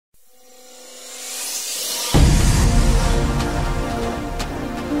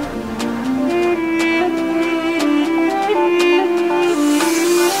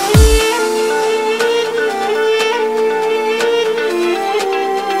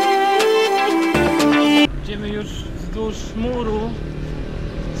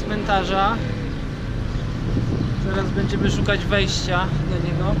cmentarza. Zaraz będziemy szukać wejścia do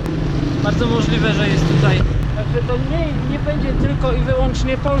niego. Bardzo możliwe, że jest tutaj. Także to nie będzie tylko i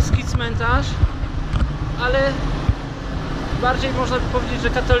wyłącznie polski cmentarz, ale bardziej można by powiedzieć, że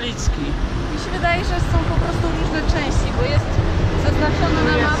katolicki. Mi się wydaje, że są po prostu różne części, bo jest zaznaczone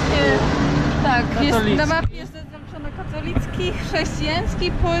na mapie. Tak, jest, na mapie jest zaznaczony katolicki,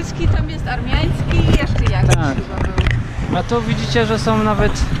 chrześcijański, polski, tam jest armiański i jeszcze jakiś tak. chyba był. A tu widzicie, że są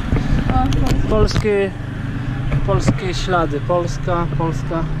nawet polskie ślady. Polska.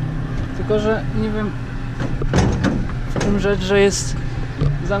 Tylko, że nie wiem w czym rzecz, że jest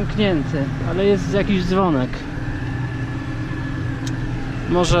zamknięty, ale jest jakiś dzwonek.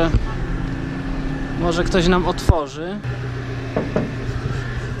 Może ktoś nam otworzy.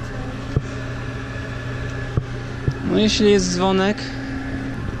 No jeśli jest dzwonek,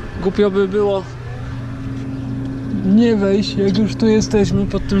 głupio by było nie wejść, jak już tu jesteśmy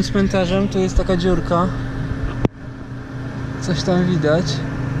pod tym cmentarzem. Tu jest taka dziurka. Coś tam widać.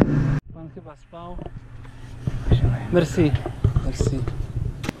 Pan chyba spał. Merci.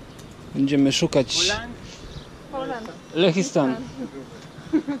 Będziemy szukać Lechistan.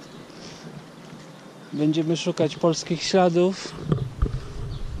 Będziemy szukać polskich śladów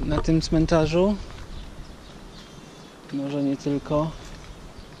na tym cmentarzu. Może nie tylko.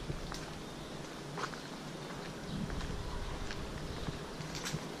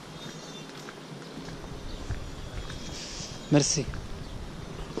 Merci.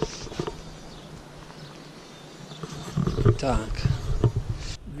 Tak.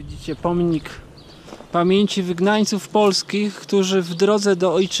 Widzicie pomnik pamięci wygnańców polskich, którzy w drodze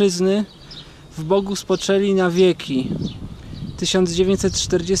do ojczyzny w Bogu spoczęli na wieki.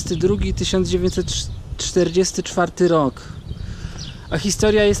 1942-1944 rok. A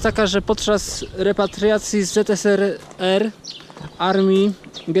historia jest taka, że podczas repatriacji z ZSRR armii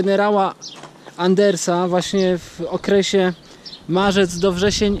generała Andersa właśnie w okresie marzec do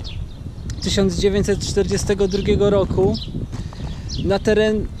wrzesień 1942 roku na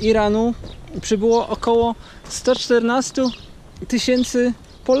teren Iranu przybyło około 114 tysięcy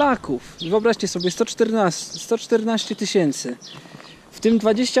Polaków. Wyobraźcie sobie, 114 tysięcy. W tym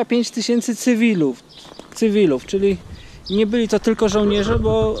 25 tysięcy cywilów, czyli nie byli to tylko żołnierze,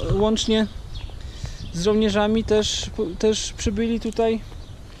 bo łącznie z żołnierzami też przybyli tutaj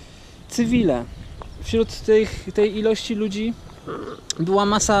cywile. Wśród tej ilości ludzi była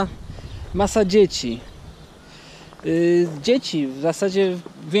masa dzieci. Dzieci, w zasadzie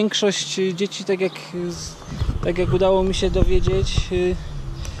większość dzieci, tak jak udało mi się dowiedzieć,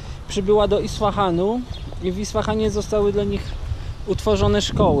 przybyła do Isfahanu i w Isfahanie zostały dla nich utworzone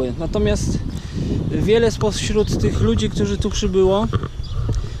szkoły. Natomiast wiele spośród tych ludzi, którzy tu przybyło,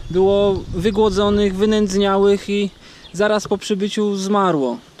 było wygłodzonych, wynędzniałych i zaraz po przybyciu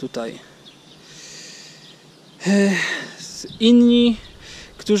zmarło tutaj. Inni,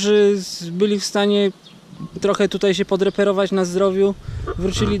 którzy byli w stanie trochę tutaj się podreperować na zdrowiu,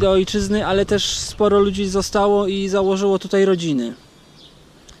 wrócili do ojczyzny, ale też sporo ludzi zostało i założyło tutaj rodziny.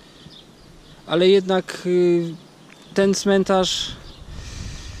 Ale jednak ten cmentarz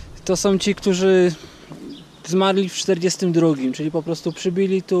to są ci, którzy zmarli w 1942, czyli po prostu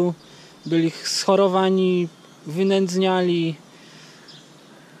przybyli tu, byli schorowani, wynędzniali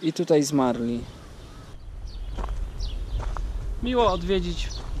i tutaj zmarli. Miło odwiedzić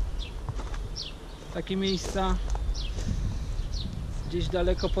takie miejsca gdzieś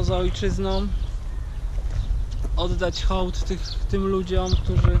daleko poza ojczyzną, oddać hołd tym ludziom,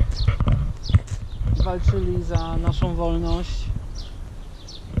 którzy walczyli za naszą wolność,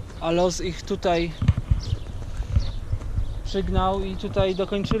 a los ich tutaj przygnał i tutaj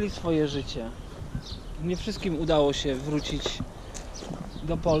dokończyli swoje życie. Nie wszystkim udało się wrócić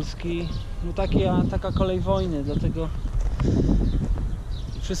do Polski. No taka kolej wojny, dlatego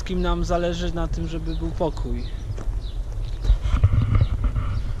wszystkim nam zależy na tym, żeby był pokój.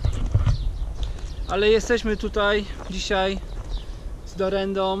 Ale jesteśmy tutaj dzisiaj z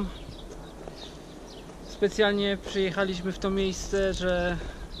Dorendą. Specjalnie przyjechaliśmy w to miejsce,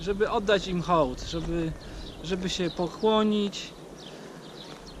 żeby oddać im hołd, żeby się pokłonić,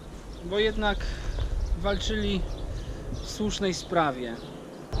 bo jednak walczyli w słusznej sprawie.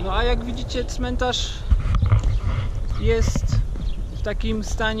 No a jak widzicie, cmentarz jest w takim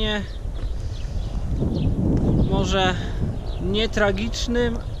stanie może nie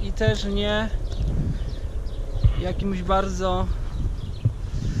tragicznym i też nie jakimś bardzo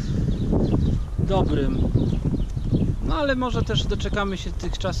dobrym. No ale może też doczekamy się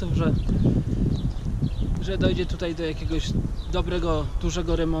tych czasów, że dojdzie tutaj do jakiegoś dobrego,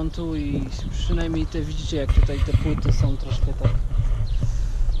 dużego remontu i przynajmniej widzicie, jak tutaj te płyty są troszkę tak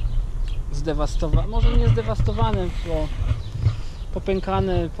zdewastowane, może nie zdewastowane,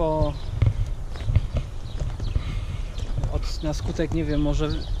 popękane na skutek, nie wiem, może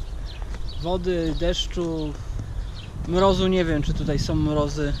wody, deszczu, mrozu, nie wiem, czy tutaj są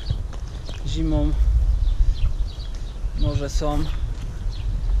mrozy zimą, może są.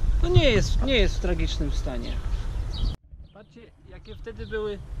 No nie jest w tragicznym stanie. Patrzcie, jakie wtedy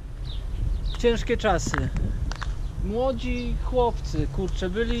były ciężkie czasy. Młodzi chłopcy, kurczę,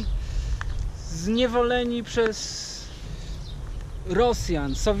 byli zniewoleni przez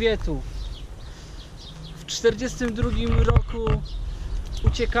Rosjan, Sowietów. W 1942 roku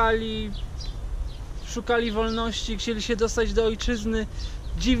uciekali, szukali wolności, chcieli się dostać do ojczyzny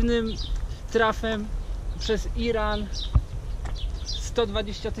dziwnym trafem przez Iran.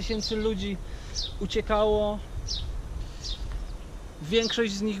 120 000 ludzi uciekało.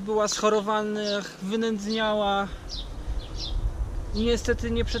 Większość z nich była schorowanych, wynędzniała.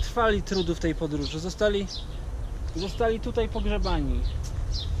 Niestety nie przetrwali trudów tej podróży. Zostali tutaj pogrzebani.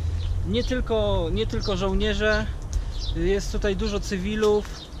 Nie tylko żołnierze, jest tutaj dużo cywilów,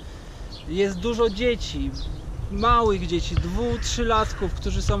 jest dużo dzieci, małych dzieci, 2-3-latków,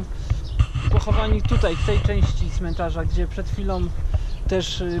 którzy są pochowani tutaj, w tej części cmentarza, gdzie przed chwilą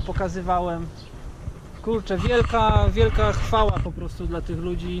też pokazywałem. Kurczę, wielka chwała po prostu dla tych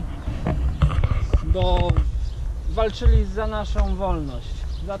ludzi, bo walczyli za naszą wolność,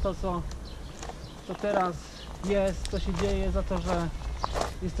 za to, co teraz jest, co się dzieje, za to, że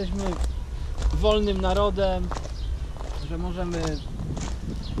jesteśmy wolnym narodem, że możemy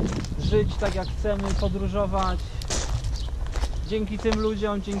żyć tak jak chcemy, podróżować. Dzięki tym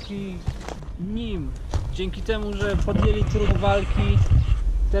ludziom, dzięki nim, dzięki temu, że podjęli trud walki,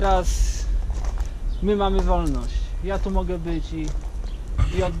 teraz my mamy wolność. Ja tu mogę być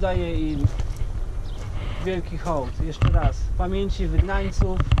i oddaję im wielki hołd. Jeszcze raz, pamięci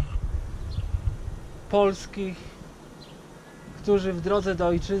wygnańców polskich, którzy w drodze do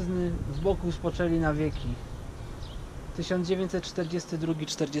ojczyzny z boku spoczęli na wieki.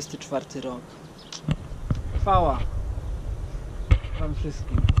 1942-44 rok. Chwała wam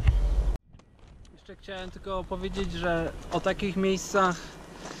wszystkim. Jeszcze chciałem tylko powiedzieć, że o takich miejscach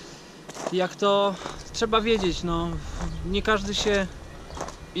jak to trzeba wiedzieć, no, nie każdy się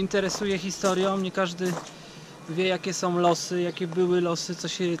interesuje historią, nie każdy wie, jakie są losy, jakie były losy,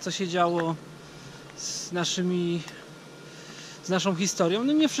 co się działo z naszą historią.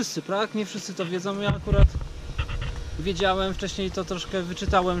 No nie wszyscy, prawda? Nie wszyscy to wiedzą. Ja akurat wiedziałem, wcześniej to troszkę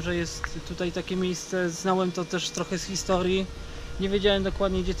wyczytałem, że jest tutaj takie miejsce, znałem to też trochę z historii. Nie wiedziałem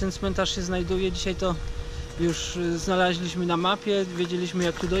dokładnie, gdzie ten cmentarz się znajduje. Dzisiaj to już znaleźliśmy na mapie, wiedzieliśmy,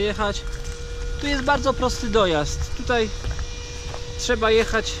 jak tu dojechać. Tu jest bardzo prosty dojazd. Tutaj trzeba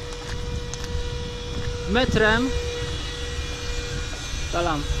jechać metrem.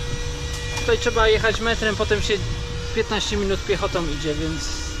 Talam. Tutaj trzeba jechać metrem, potem się 15 minut piechotą idzie, więc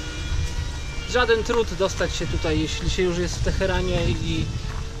żaden trud dostać się tutaj, jeśli się już jest w Teheranie i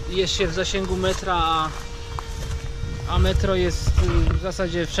jest się w zasięgu metra, a metro jest w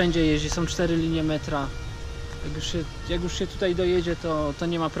zasadzie wszędzie jeździ, są 4 linie metra. Jak już się tutaj dojedzie, to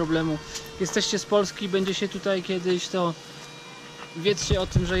nie ma problemu. Jesteście z Polski, będzie się tutaj kiedyś, to wiedzcie o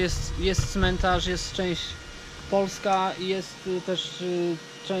tym, że jest cmentarz, jest część polska i jest też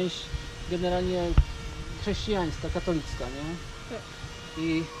część generalnie chrześcijańska, katolicka, nie? Tak.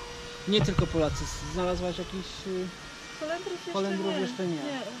 I nie tylko Polacy. Znalazłaś jakiś... Holendrów jeszcze nie.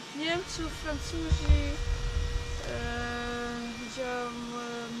 Niemców, Francuzi, widziałam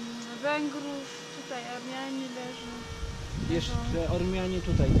Węgrów, tutaj Armianie leżą. Jeszcze Ormianie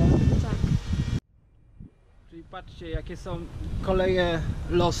tutaj, tak? Tak. Czyli patrzcie, jakie są koleje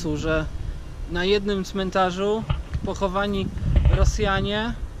losu, że na jednym cmentarzu pochowani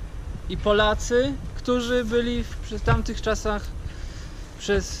Rosjanie i Polacy, którzy byli w tamtych czasach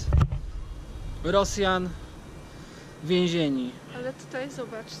przez Rosjan więzieni. Ale tutaj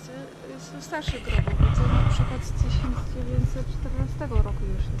zobaczcie, są starsze groby, bo to na przykład z 1914 roku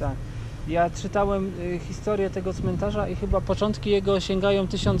już jest. Tak. Ja czytałem historię tego cmentarza i chyba początki jego sięgają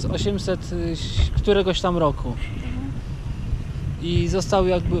 1800 któregoś tam roku. I został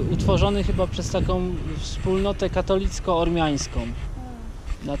jakby utworzony chyba przez taką wspólnotę katolicko-ormiańską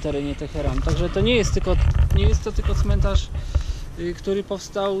na terenie Teheranu. Także to nie jest to tylko cmentarz, który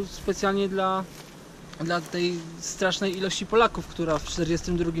powstał specjalnie dla tej strasznej ilości Polaków, która w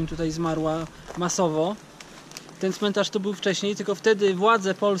 1942 tutaj zmarła masowo. Ten cmentarz to był wcześniej, tylko wtedy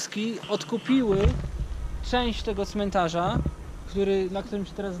władze Polski odkupiły część tego cmentarza, na którym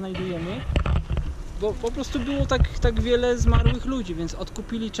się teraz znajdujemy, bo po prostu było tak wiele zmarłych ludzi, więc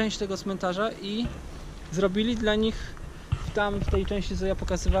odkupili część tego cmentarza i zrobili dla nich w tej części, co ja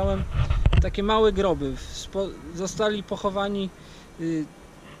pokazywałem, takie małe groby. Zostali pochowani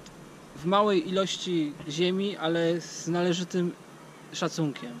w małej ilości ziemi, ale z należytym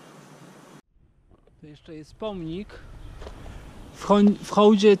szacunkiem. To jeszcze jest pomnik w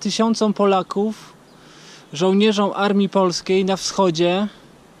hołdzie tysiącom Polaków, żołnierzom Armii Polskiej na wschodzie,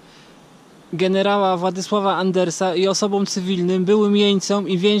 generała Władysława Andersa i osobom cywilnym, byłym jeńcom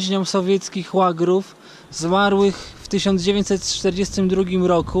i więźniom sowieckich łagrów zmarłych w 1942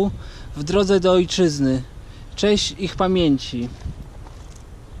 roku w drodze do ojczyzny. Cześć ich pamięci.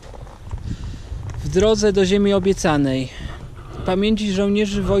 W drodze do ziemi obiecanej. Pamięci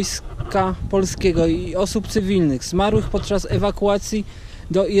żołnierzy Wojska Polskiego i osób cywilnych zmarłych podczas ewakuacji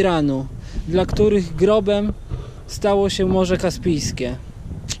do Iranu, dla których grobem stało się Morze Kaspijskie.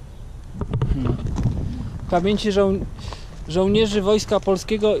 Pamięci żołnierzy Wojska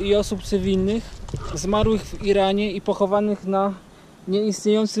Polskiego i osób cywilnych zmarłych w Iranie i pochowanych na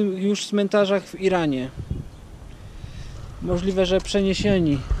nieistniejących już cmentarzach w Iranie. Możliwe, że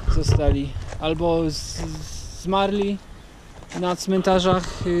przeniesieni zostali albo zmarli na cmentarzach,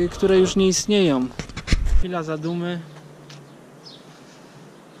 które już nie istnieją. Chwila zadumy.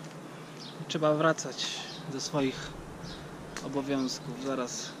 Trzeba wracać do swoich obowiązków.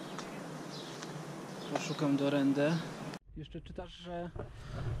 Zaraz poszukam dorędę. Jeszcze czytasz, że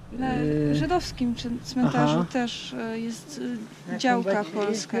na żydowskim cmentarzu też jest działka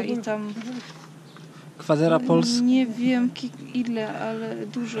polska i tam kwadera polska. Nie wiem ile, ale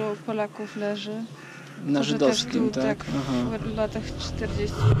dużo Polaków leży. Na żydowskim, tu, tak? W latach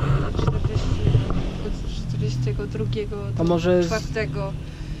 42 może 4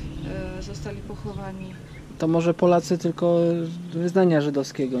 zostali pochowani. To może Polacy tylko wyznania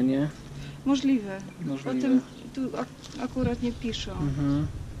żydowskiego, nie? Możliwe. O tym tu akurat nie piszą.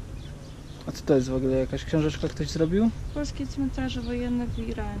 A co to jest w ogóle? Jakaś książeczka ktoś zrobił? Polskie cmentarze wojenne w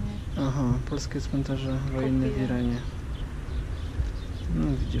Iranie. Aha, polskie cmentarze wojenne w Iranie. No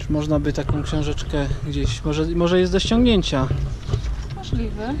widzisz, można by taką książeczkę gdzieś, może jest do ściągnięcia.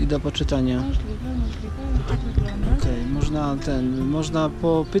 Możliwe. I do poczytania. Możliwe, tak wygląda. Można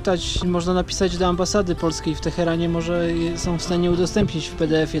popytać, można napisać do ambasady polskiej w Teheranie, może są w stanie udostępnić w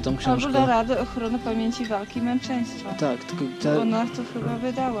PDF-ie tą książkę. Albo do Rady Ochrony Pamięci Walki i Męczeństwa. Tak, tylko ona to chyba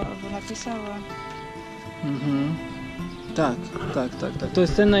wydała, albo napisała. Tak. To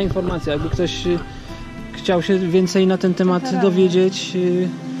jest cenna informacja. Jakby ktoś chciał się więcej na ten temat dowiedzieć,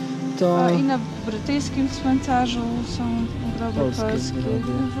 to... I na brytyjskim cmentarzu są groby polskie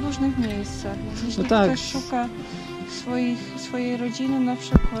w różnych miejscach. Jeśli ktoś szuka swojej rodziny na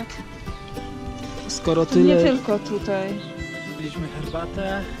przykład, skoro to nie tylko tutaj. Piliśmy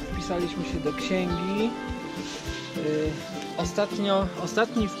herbatę, wpisaliśmy się do księgi.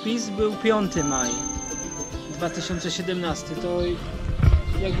 Ostatni wpis był 5 maj 2017. To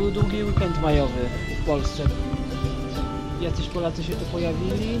jak był długi weekend majowy w Polsce. Jacyś Polacy się tu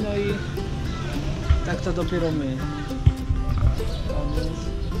pojawili, no i tak to dopiero my.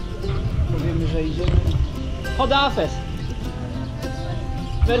 Powiemy, że idziemy. Chodafes!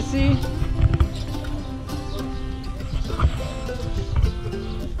 Merci!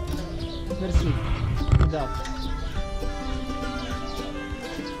 Merci. Chodafes.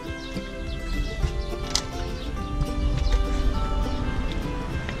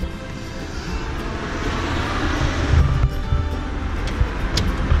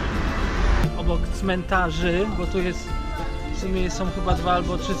 Obok cmentarzy, bo tu jest w sumie są chyba 2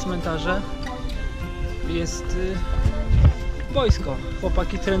 albo 3 cmentarze, jest wojsko.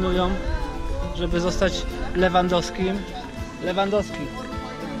 Chłopaki trenują, żeby zostać Lewandowskim. Lewandowski.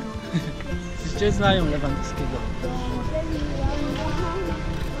 Gdzie znają Lewandowskiego?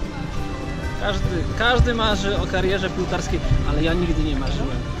 Każdy marzy o karierze piłkarskiej, ale ja nigdy nie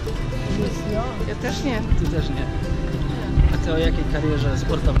marzyłem. Ja też nie. Ty też nie. A ty o jakiej karierze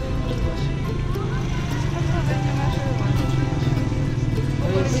sportowej marzyłaś?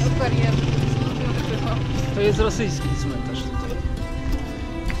 To jest rosyjski cmentarz tutaj.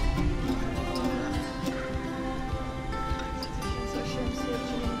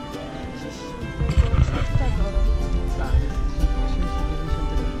 Tak.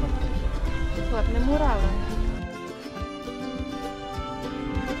 Ładne murale.